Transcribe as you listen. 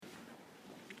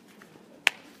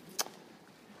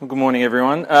Well, good morning,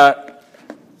 everyone.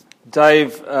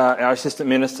 Dave, our assistant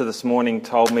minister this morning,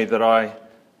 told me that I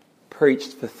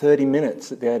preached for 30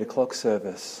 minutes at the 8 o'clock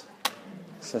service.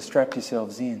 So strap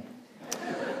yourselves in.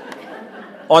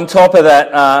 On top of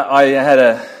that, I had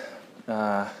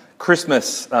a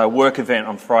Christmas work event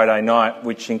on Friday night,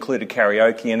 which included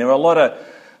karaoke, and there were a lot of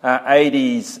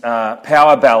 80s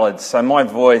power ballads, so my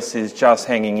voice is just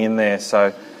hanging in there.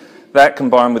 So that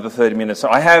combined with the 30 minutes. So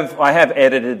I have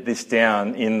edited this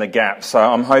down in the gap, so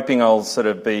I'm hoping I'll sort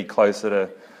of be closer to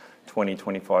 20,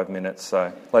 25 minutes.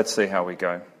 So let's see how we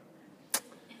go.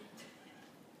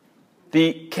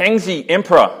 The Kangxi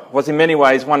Emperor was in many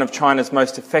ways one of China's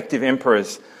most effective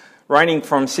emperors. Reigning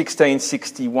from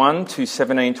 1661 to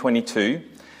 1722,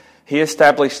 he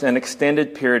established an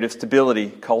extended period of stability,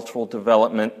 cultural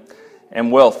development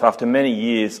and wealth after many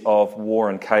years of war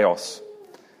and chaos.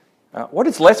 What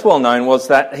is less well known was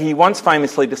that he once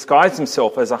famously disguised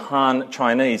himself as a Han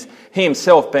Chinese, he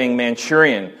himself being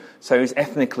Manchurian, so he was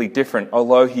ethnically different,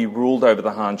 although he ruled over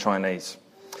the Han Chinese.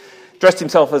 Dressed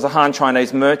himself as a Han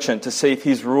Chinese merchant to see if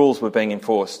his rules were being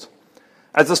enforced.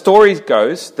 As the story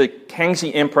goes, the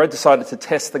Kangxi Emperor decided to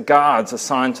test the guards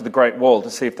assigned to the Great Wall to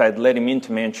see if they'd let him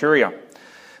into Manchuria.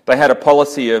 They had a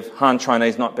policy of Han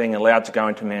Chinese not being allowed to go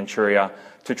into Manchuria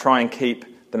to try and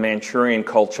keep the Manchurian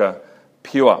culture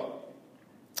pure.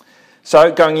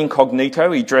 So, going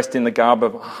incognito, he dressed in the garb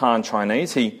of Han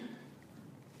Chinese. He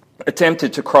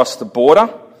attempted to cross the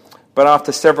border, but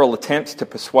after several attempts to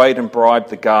persuade and bribe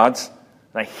the guards,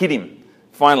 they hit him.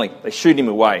 Finally, they shoot him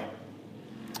away.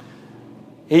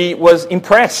 He was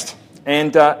impressed,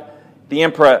 and the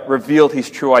emperor revealed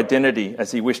his true identity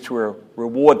as he wished to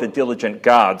reward the diligent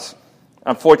guards.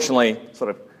 Unfortunately, sort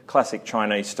of classic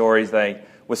Chinese stories, they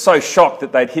were so shocked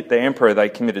that they'd hit the emperor they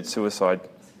committed suicide.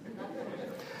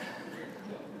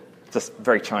 Just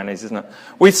very Chinese, isn't it?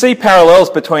 We see parallels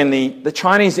between the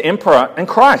Chinese emperor and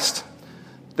Christ.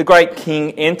 The great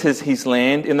king enters his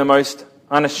land in the most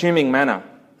unassuming manner,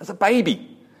 as a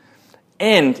baby,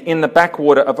 and in the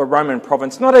backwater of a Roman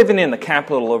province, not even in the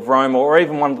capital of Rome or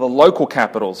even one of the local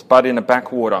capitals, but in a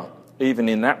backwater, even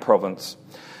in that province.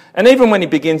 And even when he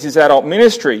begins his adult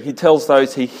ministry, he tells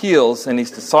those he heals and his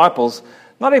disciples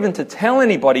not even to tell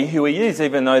anybody who he is,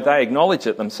 even though they acknowledge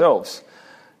it themselves.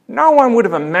 No one would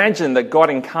have imagined that God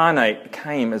incarnate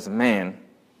came as a man.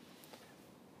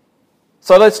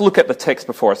 So let's look at the text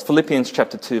before us, Philippians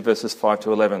chapter 2, verses 5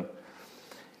 to 11.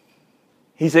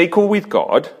 He's equal with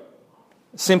God,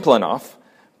 simple enough,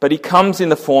 but he comes in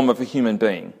the form of a human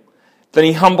being. Then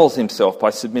he humbles himself by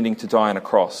submitting to die on a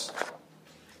cross.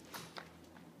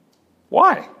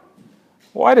 Why?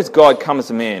 Why does God come as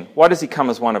a man? Why does he come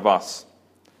as one of us?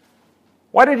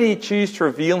 Why did he choose to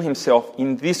reveal himself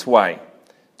in this way,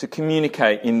 to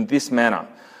communicate in this manner?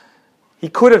 He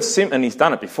could have, and he's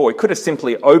done it before, he could have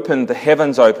simply opened the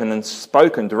heavens open and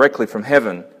spoken directly from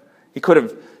heaven. He could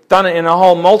have done it in a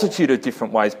whole multitude of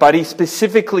different ways, but he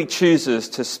specifically chooses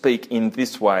to speak in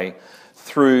this way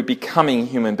through becoming a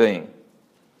human being.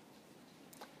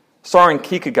 Søren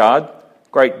Kierkegaard,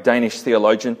 great Danish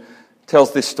theologian,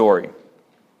 tells this story.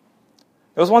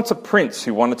 There was once a prince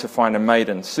who wanted to find a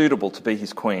maiden suitable to be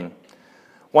his queen.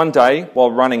 One day,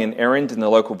 while running an errand in the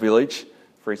local village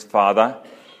for his father,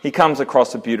 he comes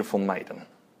across a beautiful maiden.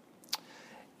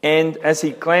 And as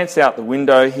he glances out the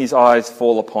window, his eyes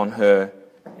fall upon her.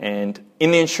 And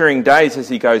in the ensuing days, as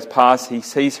he goes past, he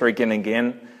sees her again and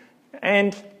again,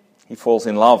 and he falls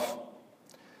in love.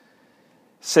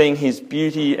 Seeing his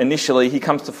beauty initially, he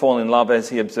comes to fall in love as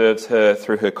he observes her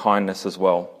through her kindness as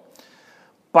well.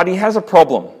 But he has a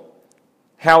problem.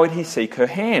 How would he seek her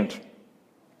hand?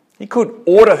 He could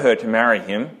order her to marry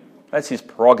him, that's his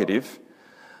prerogative,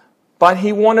 but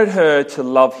he wanted her to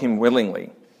love him willingly,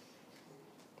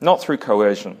 not through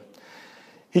coercion.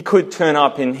 He could turn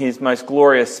up in his most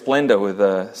glorious splendour with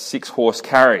a 6-horse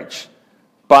carriage,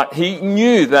 but he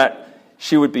knew that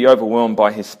she would be overwhelmed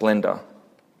by his splendour.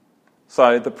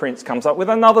 So the prince comes up with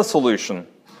another solution.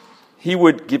 He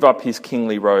would give up his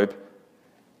kingly robe,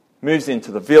 moves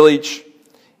into the village.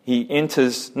 He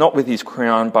enters not with his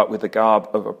crown, but with the garb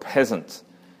of a peasant.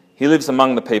 He lives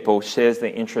among the people, shares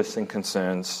their interests and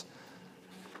concerns.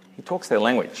 He talks their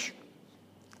language.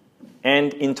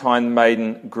 And in time, the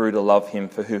maiden grew to love him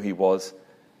for who he was,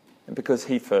 and because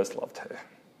he first loved her.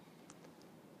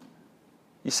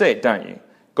 You see it, don't you?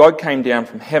 God came down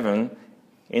from heaven,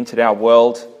 entered our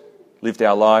world, lived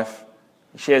our life,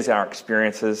 shares our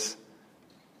experiences.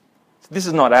 This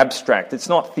is not abstract, it's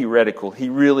not theoretical. He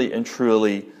really and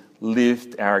truly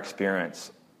lived our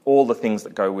experience, all the things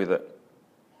that go with it.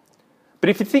 But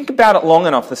if you think about it long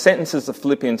enough, the sentences of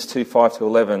Philippians 2, 5 to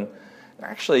 11 they're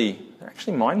actually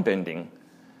mind-bending.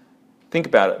 Think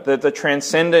about it. The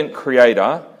transcendent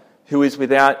creator, who is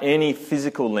without any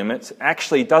physical limits,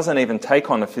 actually doesn't even take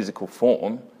on a physical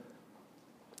form.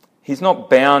 He's not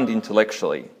bound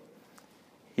intellectually.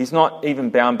 He's not even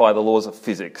bound by the laws of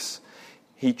physics.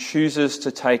 He chooses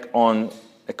to take on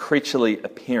a creaturely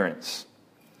appearance.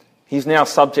 He's now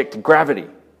subject to gravity,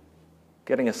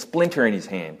 getting a splinter in his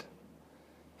hand.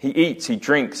 He eats, he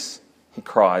drinks, he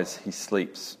cries, he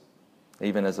sleeps,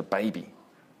 even as a baby.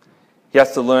 He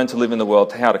has to learn to live in the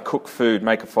world, how to cook food,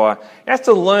 make a fire. He has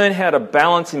to learn how to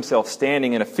balance himself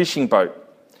standing in a fishing boat.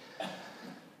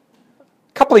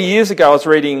 A couple of years ago, I was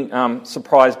reading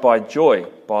Surprised by Joy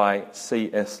by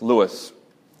C.S. Lewis.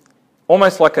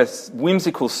 Almost like a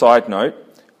whimsical side note,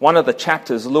 one of the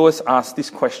chapters, Lewis asked this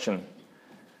question: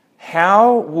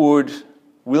 how would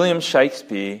William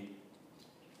Shakespeare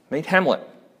meet Hamlet?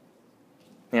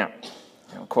 Now,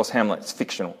 of course, Hamlet's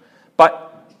fictional, but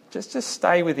just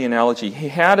stay with the analogy.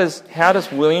 How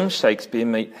does William Shakespeare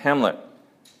meet Hamlet?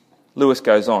 Lewis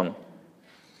goes on.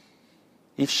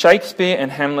 If Shakespeare and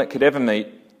Hamlet could ever meet,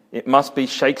 it must be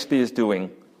Shakespeare's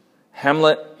doing.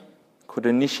 Hamlet could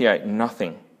initiate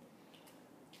nothing.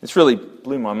 This really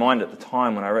blew my mind at the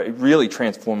time when I read it. It really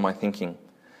transformed my thinking.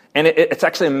 And it's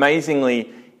actually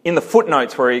amazingly in the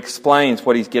footnotes where he explains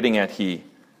what he's getting at here.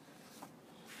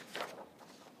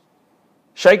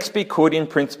 Shakespeare could, in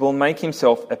principle, make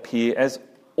himself appear as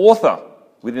author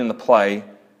within the play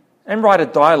and write a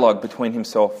dialogue between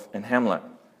himself and Hamlet.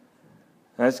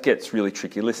 Now, this gets really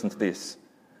tricky. Listen to this.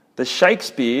 The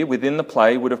Shakespeare within the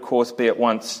play would, of course, be at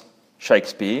once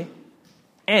Shakespeare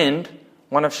and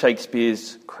one of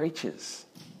Shakespeare's creatures.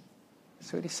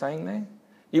 See what he's saying there?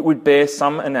 It would bear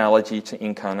some analogy to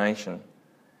incarnation.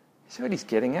 See what he's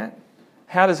getting at?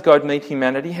 How does God meet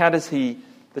humanity? How does he,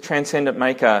 the transcendent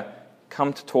maker,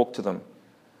 come to talk to them?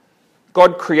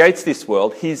 God creates this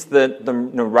world. He's the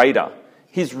narrator.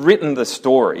 He's written the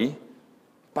story,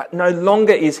 but no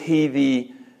longer is he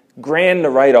the grand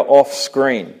narrator off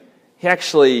screen. He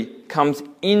actually comes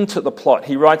into the plot.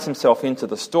 He writes himself into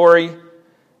the story.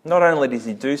 Not only does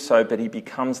he do so, but he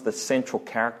becomes the central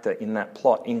character in that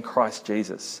plot in Christ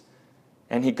Jesus.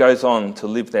 And he goes on to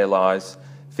live their lives,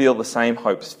 feel the same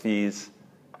hopes, fears,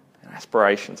 and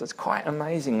aspirations. It's quite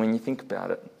amazing when you think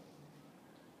about it.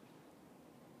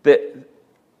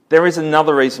 There is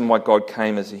another reason why God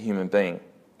came as a human being.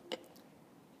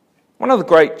 One of the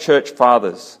great church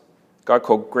fathers, a guy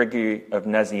called Gregory of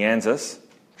Nazianzus,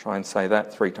 try and say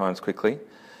that 3 times quickly,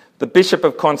 the Bishop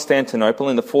of Constantinople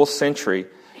in the 4th century,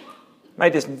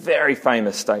 made this very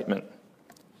famous statement: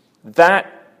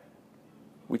 that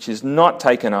which is not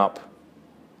taken up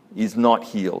is not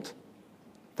healed.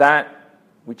 That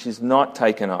which is not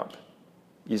taken up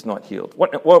is not healed.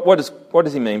 What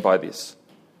does he mean by this?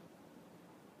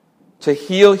 To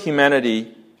heal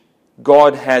humanity,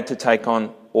 God had to take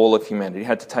on all of humanity. He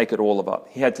had to take it all up.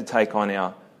 He had to take on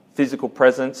our physical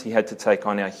presence. He had to take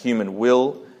on our human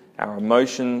will, our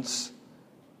emotions,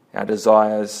 our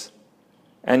desires,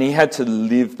 and he had to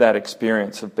live that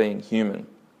experience of being human.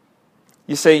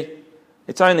 You see,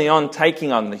 it's only on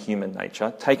taking on the human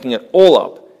nature, taking it all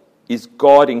up, is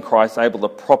God in Christ able to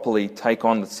properly take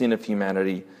on the sin of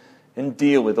humanity and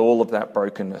deal with all of that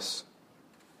brokenness.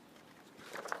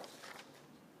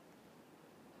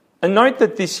 And note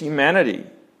that this humanity,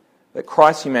 that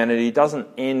Christ's humanity, doesn't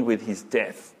end with his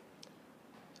death.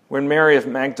 When Mary of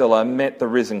Magdala met the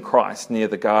risen Christ near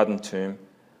the garden tomb,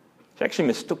 she actually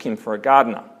mistook him for a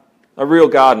gardener, a real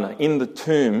gardener. In the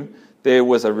tomb, there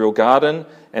was a real garden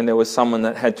and there was someone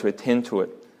that had to attend to it.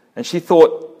 And she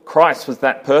thought Christ was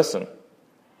that person.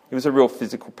 He was a real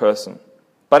physical person.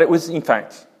 But it was, in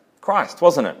fact, Christ,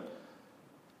 wasn't it?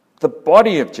 The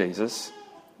body of Jesus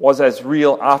was as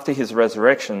real after his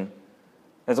resurrection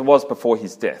as it was before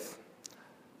his death.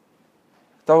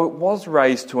 Though it was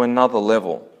raised to another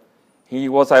level, he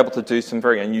was able to do some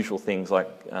very unusual things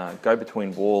like go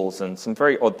between walls and some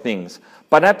very odd things.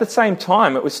 But at the same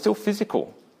time, it was still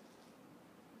physical.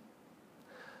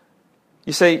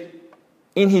 You see,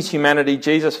 in his humanity,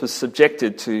 Jesus was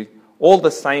subjected to all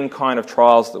the same kind of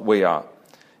trials that we are.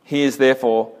 He is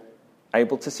therefore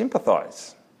able to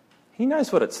sympathise. He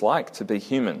knows what it's like to be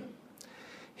human.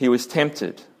 He was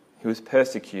tempted. He was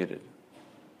persecuted.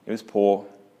 He was poor.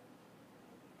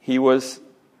 He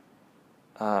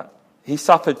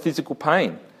suffered physical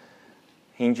pain.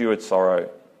 He endured sorrow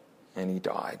and he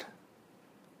died.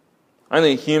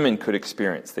 Only a human could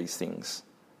experience these things.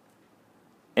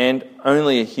 And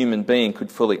only a human being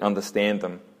could fully understand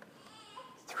them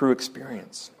through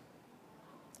experience.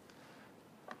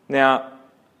 Now,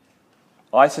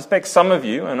 I suspect some of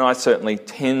you, and I certainly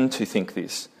tend to think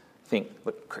this,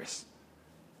 look, Chris,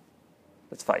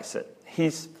 let's face it,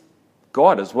 he's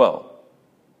God as well.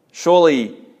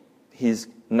 Surely his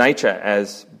nature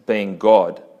as being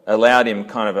God allowed him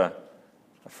kind of a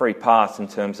free pass in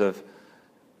terms of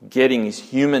getting his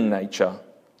human nature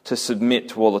to submit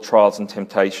to all the trials and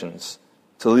temptations,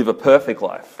 to live a perfect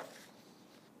life.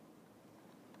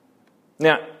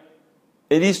 Now,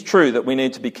 it is true that we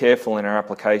need to be careful in our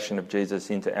application of Jesus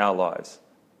into our lives.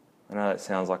 I know that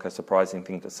sounds like a surprising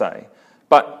thing to say,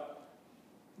 but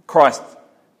Christ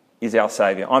is our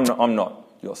Saviour. I'm not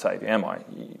your Saviour, am I?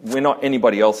 We're not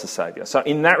anybody else's Saviour. So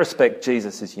in that respect,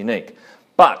 Jesus is unique.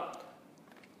 But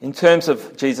in terms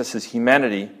of Jesus'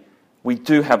 humanity, we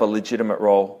do have a legitimate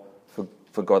role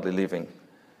for godly living.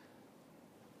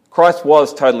 Christ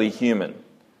was totally human.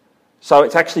 So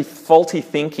it's actually faulty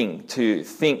thinking to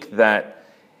think that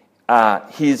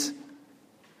his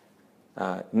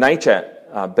nature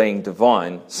being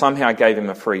divine somehow gave him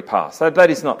a free pass. That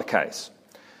is not the case.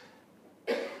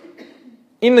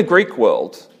 In the Greek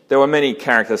world, there were many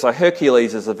characters. So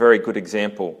Hercules is a very good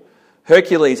example.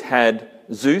 Hercules had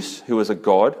Zeus, who was a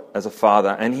god, as a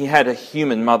father, and he had a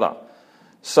human mother.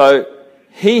 So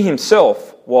he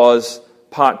himself was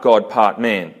part God, part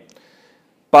man.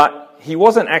 But he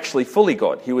wasn't actually fully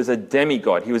God. He was a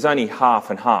demigod. He was only half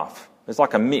and half. It was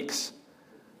like a mix.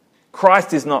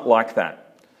 Christ is not like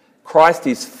that. Christ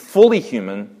is fully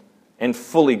human and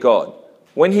fully God.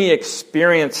 When he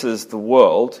experiences the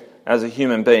world as a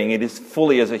human being, it is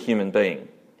fully as a human being.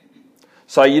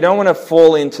 So you don't want to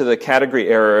fall into the category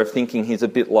error of thinking he's a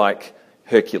bit like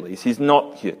Hercules. He's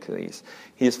not Hercules.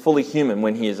 He is fully human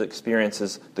when he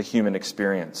experiences the human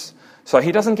experience. So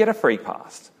he doesn't get a free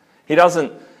pass. He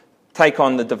doesn't take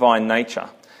on the divine nature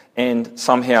and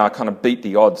somehow kind of beat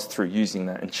the odds through using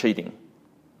that and cheating.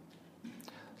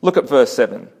 Look at verse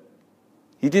 7.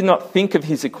 He did not think of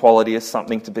his equality as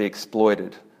something to be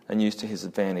exploited and used to his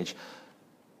advantage.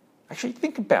 Actually,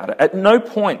 think about it. At no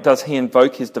point does he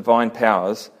invoke his divine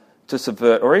powers to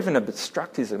subvert or even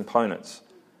obstruct his opponents.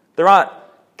 There are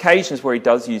occasions where he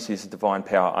does use his divine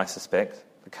power, I suspect,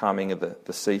 the calming of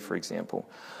the sea, for example.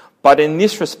 But in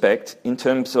this respect, in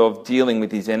terms of dealing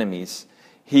with his enemies,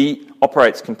 he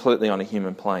operates completely on a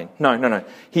human plane. No.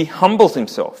 He humbles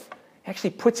himself. He actually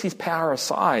puts his power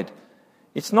aside.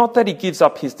 It's not that he gives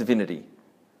up his divinity.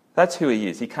 That's who he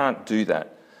is. He can't do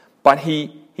that. But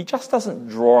he just doesn't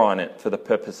draw on it for the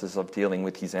purposes of dealing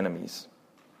with his enemies.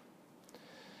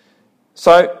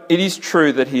 So it is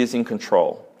true that he is in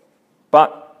control.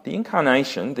 But the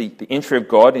incarnation, the entry of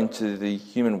God into the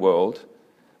human world,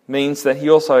 means that he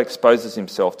also exposes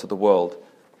himself to the world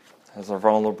as a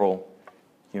vulnerable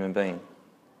human being.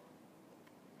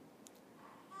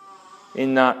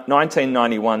 In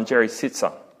 1991, Jerry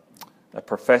Sitzer, a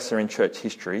professor in church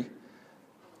history,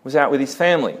 was out with his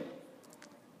family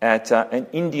at an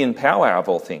Indian powwow of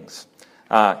all things.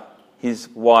 His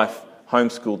wife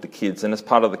homeschooled the kids, and as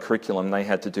part of the curriculum they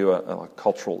had to do a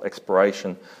cultural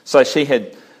exploration. So she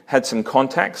had some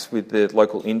contacts with the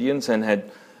local Indians and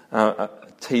had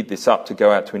teed this up to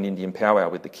go out to an Indian powwow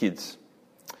with the kids.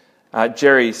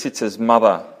 Jerry Sitzer's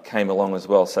mother came along as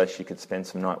well, so she could spend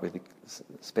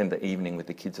the evening with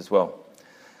the kids as well.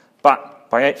 But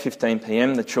by 8:15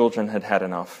 p.m, the children had had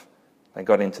enough. They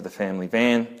got into the family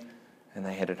van and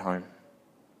they headed home.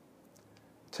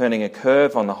 Turning a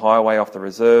curve on the highway off the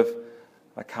reserve,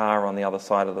 a car on the other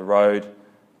side of the road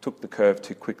took the curve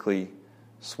too quickly,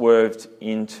 swerved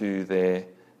into their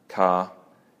car,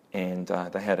 and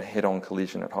they had a head-on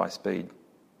collision at high speed.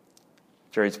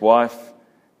 Jerry's wife,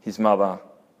 his mother,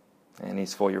 and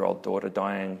his 4-year-old daughter,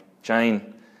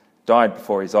 Jane, died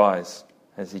before his eyes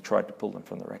as he tried to pull them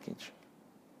from the wreckage.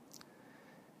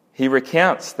 He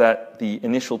recounts that the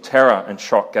initial terror and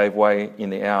shock gave way in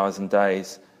the hours and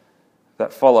days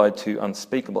that followed to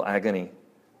unspeakable agony.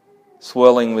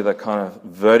 Swirling with a kind of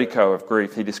vertigo of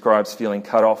grief, he describes feeling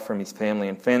cut off from his family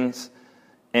and friends,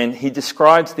 and he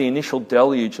describes the initial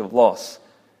deluge of loss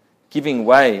giving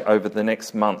way over the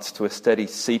next months to a steady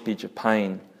seepage of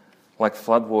pain, like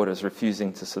floodwaters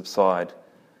refusing to subside,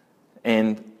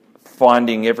 and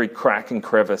finding every crack and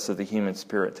crevice of the human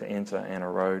spirit to enter and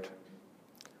erode.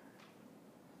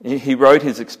 He wrote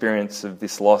his experience of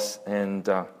this loss and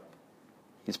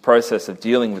his process of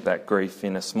dealing with that grief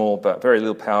in a small but very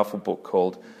little powerful book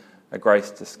called A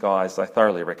Grace Disguised. I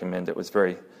thoroughly recommend it. It was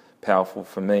very powerful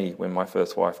for me when my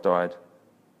first wife died.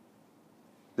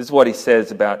 This is what he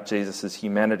says about Jesus'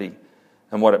 humanity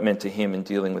and what it meant to him in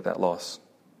dealing with that loss.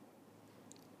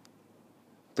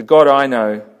 The God I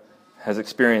know has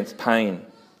experienced pain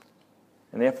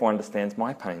and therefore understands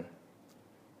my pain.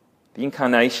 The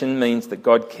incarnation means that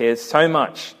God cares so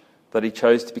much that he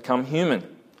chose to become human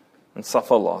and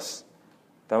suffer loss,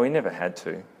 though he never had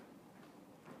to.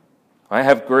 I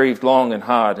have grieved long and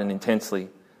hard and intensely,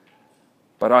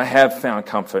 but I have found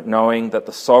comfort knowing that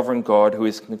the sovereign God who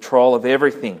is in control of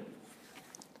everything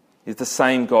is the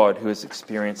same God who has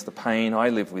experienced the pain I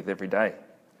live with every day.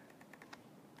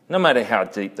 No matter how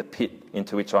deep the pit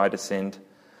into which I descend,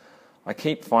 I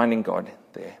keep finding God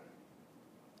there.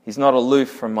 He's not aloof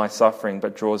from my suffering,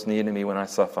 but draws near to me when I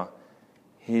suffer.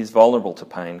 He is vulnerable to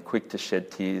pain, quick to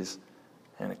shed tears,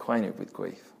 and acquainted with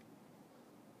grief.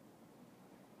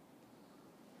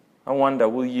 I wonder,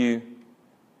 are you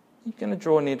going to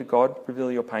draw near to God,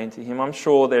 reveal your pain to him? I'm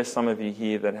sure there's some of you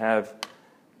here that have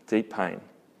deep pain.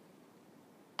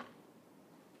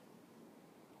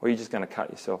 Or are you just going to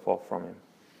cut yourself off from him?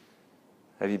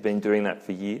 Have you been doing that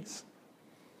for years?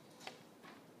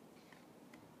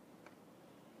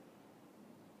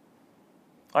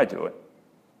 I do it.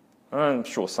 I'm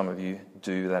sure some of you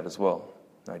do that as well,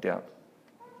 no doubt.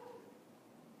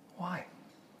 Why?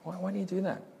 Why do you do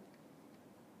that?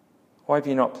 Why have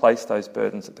you not placed those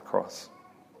burdens at the cross?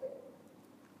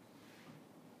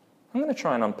 I'm going to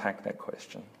try and unpack that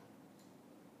question.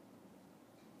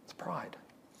 It's pride.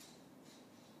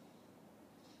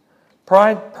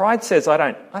 Pride says, I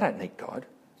don't need God.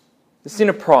 The sin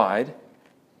of pride,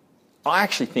 I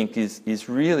actually think is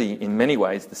really, in many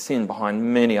ways, the sin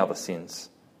behind many other sins.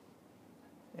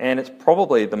 And it's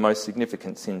probably the most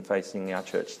significant sin facing our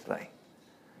church today.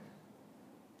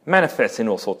 It manifests in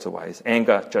all sorts of ways: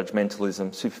 anger,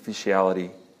 judgmentalism,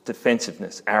 superficiality,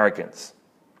 defensiveness, arrogance,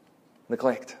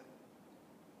 neglect.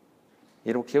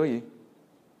 It'll kill you.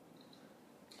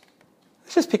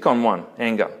 Let's just pick on one: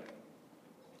 anger.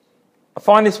 I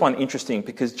find this one interesting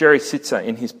because Jerry Sitzer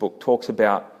in his book talks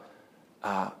about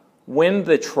when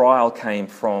the trial came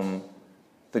from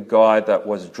the guy that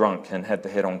was drunk and had the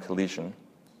head-on collision.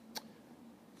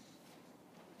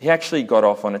 He actually got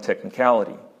off on a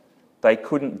technicality. They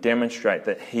couldn't demonstrate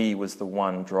that he was the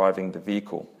one driving the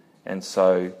vehicle, and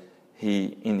so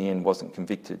he, in the end, wasn't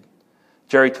convicted.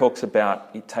 Jerry talks about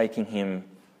it taking him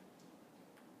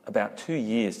about 2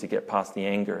 years to get past the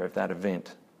anger of that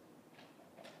event.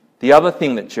 The other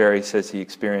thing that Jerry says he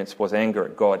experienced was anger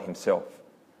at God himself,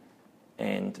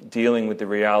 and dealing with the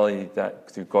reality that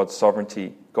through God's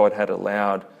sovereignty, God had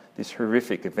allowed this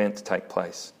horrific event to take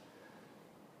place.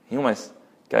 He almost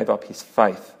gave up his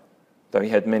faith, though he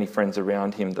had many friends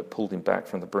around him that pulled him back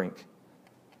from the brink.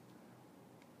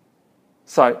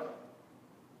 So,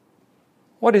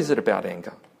 what is it about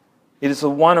anger? It is the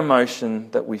one emotion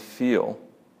that we feel.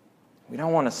 We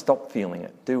don't want to stop feeling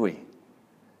it, do we?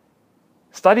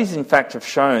 Studies, in fact, have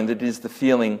shown that it is the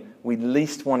feeling we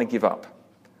least want to give up.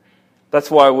 That's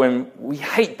why when we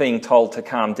hate being told to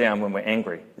calm down when we're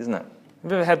angry, isn't it?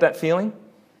 Have you ever had that feeling?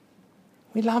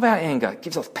 We love our anger. It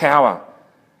gives us power.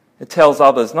 It tells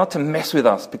others not to mess with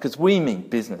us because we mean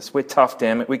business. We're tough,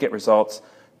 damn it. We get results.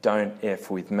 Don't F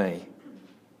with me.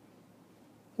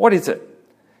 What is it?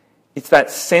 It's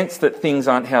that sense that things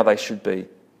aren't how they should be,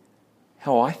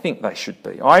 how I think they should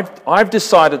be. I've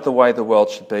decided the way the world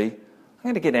should be. I'm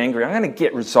going to get angry. I'm going to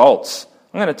get results.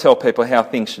 I'm going to tell people how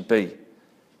things should be.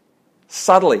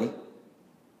 Subtly,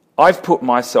 I've put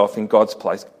myself in God's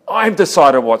place. I've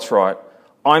decided what's right.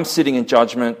 I'm sitting in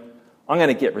judgment. I'm going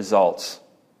to get results.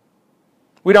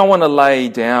 We don't want to lay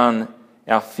down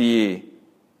our fear.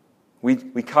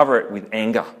 We cover it with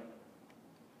anger.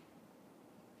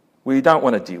 We don't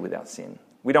want to deal with our sin.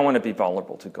 We don't want to be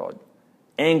vulnerable to God.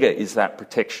 Anger is that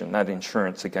protection, that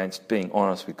insurance against being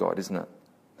honest with God, isn't it?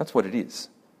 That's what it is.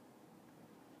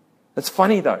 It's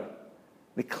funny though.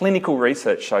 The clinical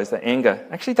research shows that anger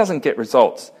actually doesn't get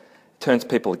results. It turns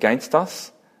people against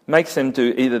us, makes them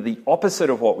do either the opposite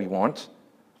of what we want,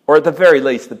 or at the very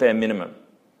least, the bare minimum.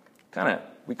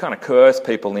 We kind of coerce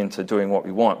people into doing what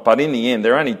we want, but in the end,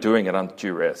 they're only doing it under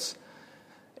duress.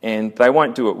 And they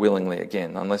won't do it willingly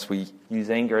again unless we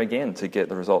use anger again to get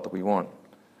the result that we want.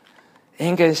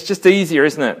 Anger is just easier,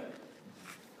 isn't it?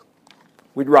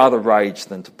 We'd rather rage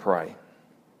than to pray.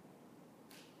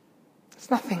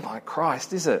 It's nothing like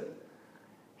Christ, is it?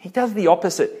 He does the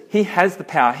opposite. He has the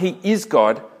power. He is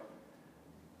God,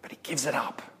 but he gives it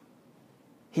up.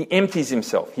 He empties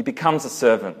himself. He becomes a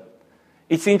servant.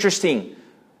 It's interesting.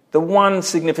 The one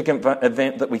significant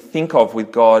event that we think of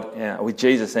with God, with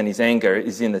Jesus and his anger,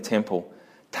 is in the temple.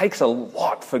 It takes a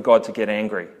lot for God to get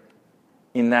angry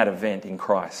in that event in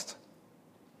Christ.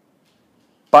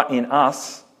 But in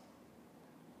us,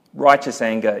 righteous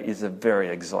anger is a very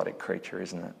exotic creature,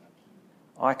 isn't it?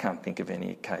 I can't think of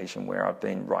any occasion where I've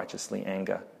been righteously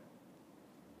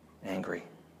angry.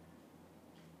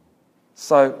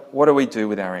 So what do we do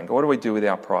with our anger? What do we do with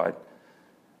our pride?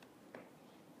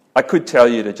 I could tell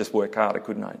you to just work harder,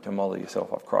 couldn't I, to model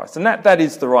yourself off Christ. And that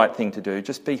is the right thing to do.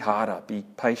 Just be harder, be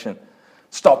patient.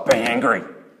 Stop being angry.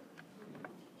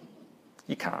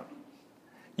 You can't.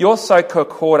 You're so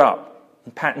caught up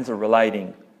in patterns of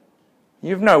relating.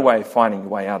 You have no way of finding your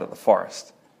way out of the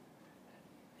forest.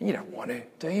 You don't want to,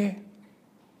 do you?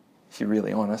 If you're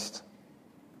really honest.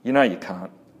 You know you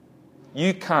can't.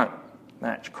 You can't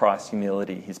match Christ's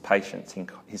humility, his patience,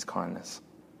 his kindness.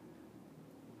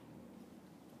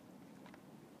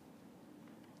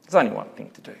 There's only one thing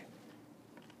to do.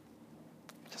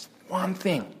 Just one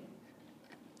thing.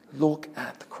 Look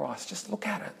at the cross. Just look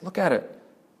at it. Look at it.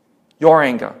 Your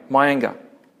anger, my anger.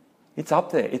 It's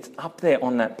up there. It's up there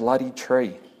on that bloody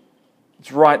tree.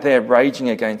 It's right there raging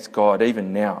against God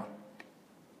even now.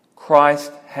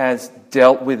 Christ has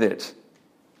dealt with it.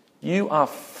 You are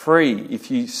free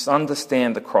if you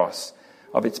understand the cross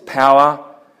of its power.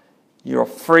 You're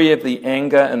free of the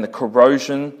anger and the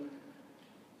corrosion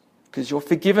because you're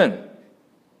forgiven.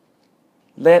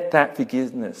 Let that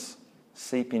forgiveness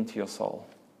seep into your soul.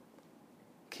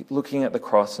 Keep looking at the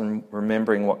cross and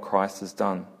remembering what Christ has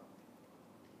done.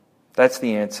 That's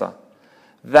the answer.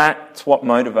 That's what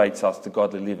motivates us to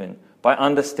godly living. By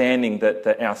understanding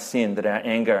that our sin, that our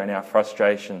anger and our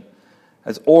frustration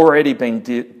has already been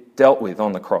dealt with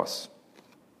on the cross.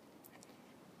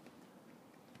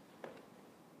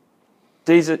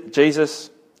 Jesus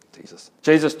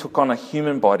took on a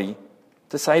human body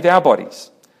to save our bodies.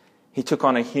 He took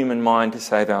on a human mind to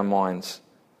save our minds.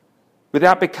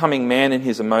 Without becoming man in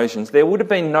his emotions, there would have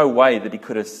been no way that he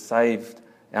could have saved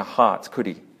our hearts, could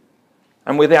he?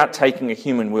 And without taking a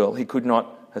human will, he could not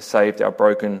have saved our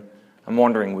broken and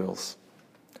wandering wills.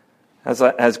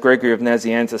 As Gregory of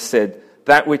Nazianzus said,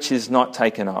 that which is not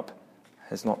taken up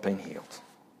has not been healed.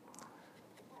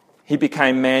 He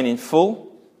became man in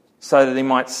full so that he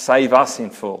might save us in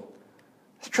full.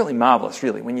 It's truly marvellous,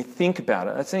 really, when you think about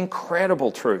it. It's an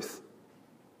incredible truth.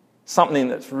 Something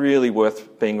that's really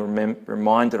worth being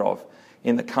reminded of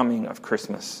in the coming of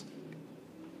Christmas.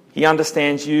 He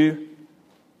understands you,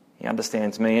 he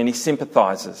understands me, and he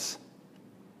sympathises.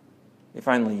 If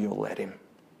only you'll let him.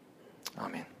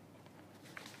 Amen.